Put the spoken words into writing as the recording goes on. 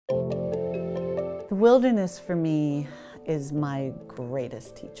The wilderness for me is my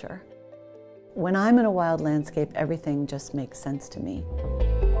greatest teacher. When I'm in a wild landscape, everything just makes sense to me.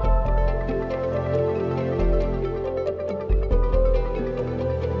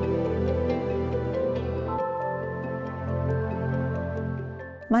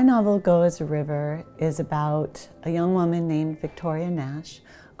 My novel, Go as a River, is about a young woman named Victoria Nash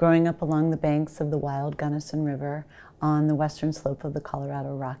growing up along the banks of the wild Gunnison River on the western slope of the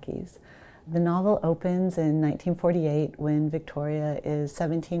Colorado Rockies. The novel opens in 1948 when Victoria is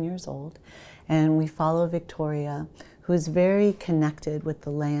 17 years old, and we follow Victoria, who is very connected with the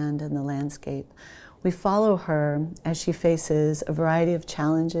land and the landscape. We follow her as she faces a variety of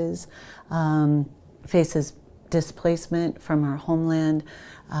challenges, faces displacement from her homeland,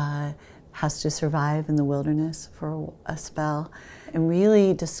 has to survive in the wilderness for a spell, and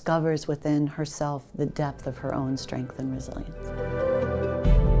really discovers within herself the depth of her own strength and resilience.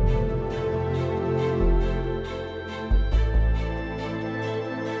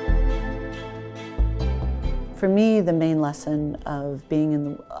 For me, the main lesson of being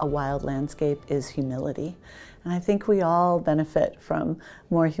in a wild landscape is humility. And I think we all benefit from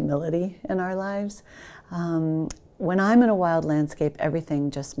more humility in our lives. When I'm in a wild landscape,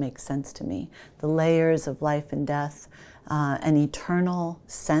 everything just makes sense to me. The layers of life and death, an eternal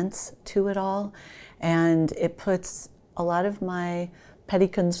sense to it all. And it puts a lot of my petty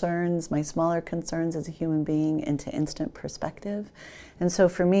concerns, my smaller concerns as a human being into instant perspective. And so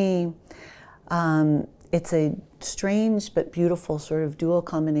for me, it's a strange but beautiful sort of dual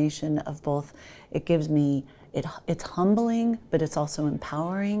combination of both. It gives me, it's humbling, but it's also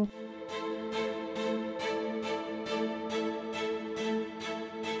empowering.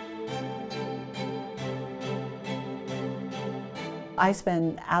 I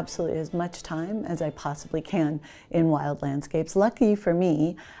spend absolutely as much time as I possibly can in wild landscapes. Lucky for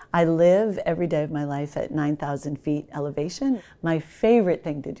me, I live every day of my life at 9,000 feet elevation. My favorite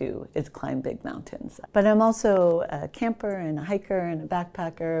thing to do is climb big mountains. But I'm also a camper and a hiker and a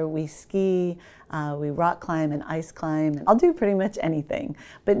backpacker. We ski, we rock climb and ice climb. I'll do pretty much anything,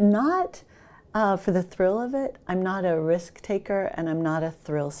 but not for the thrill of it. I'm not a risk taker and I'm not a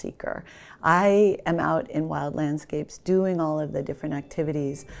thrill seeker. I am out in wild landscapes doing all of the different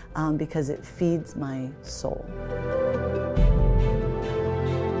activities because it feeds my soul.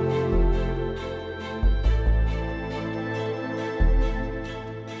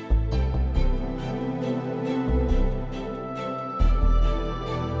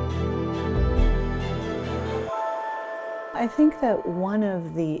 I think that one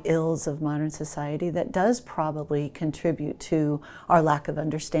of the ills of modern society that does probably contribute to our lack of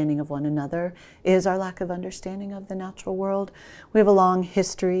understanding of one another is our lack of understanding of the natural world. We have a long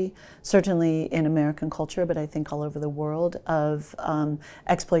history, certainly in American culture, but I think all over the world, of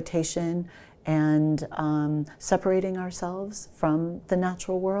exploitation and separating ourselves from the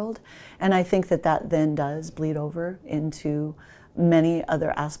natural world. And I think that that then does bleed over into many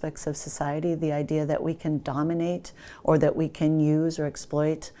other aspects of society. The idea that we can dominate or that we can use or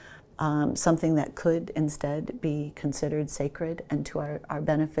exploit something that could instead be considered sacred and to our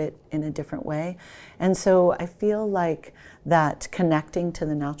benefit in a different way. And so I feel like that connecting to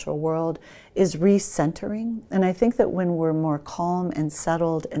the natural world is recentering. And I think that when we're more calm and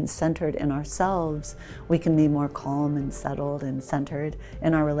settled and centered in ourselves, we can be more calm and settled and centered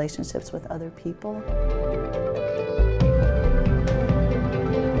in our relationships with other people.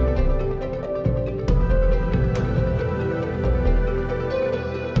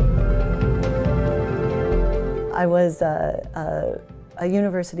 I was a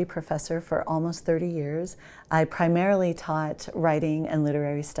university professor for almost 30 years. I primarily taught writing and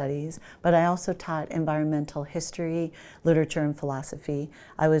literary studies, but I also taught environmental history, literature, and philosophy.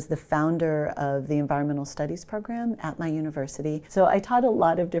 I was the founder of the environmental studies program at my university. So I taught a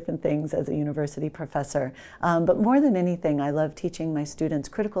lot of different things as a university professor. But more than anything, I love teaching my students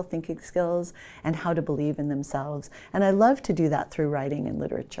critical thinking skills and how to believe in themselves. And I love to do that through writing and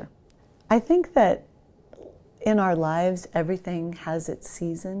literature. I think that in our lives, everything has its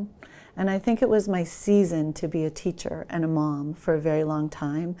season. And I think it was my season to be a teacher and a mom for a very long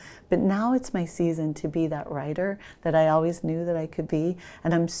time. But now it's my season to be that writer that I always knew that I could be.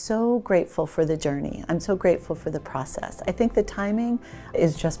 And I'm so grateful for the journey. I'm so grateful for the process. I think the timing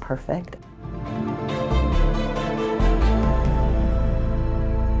is just perfect.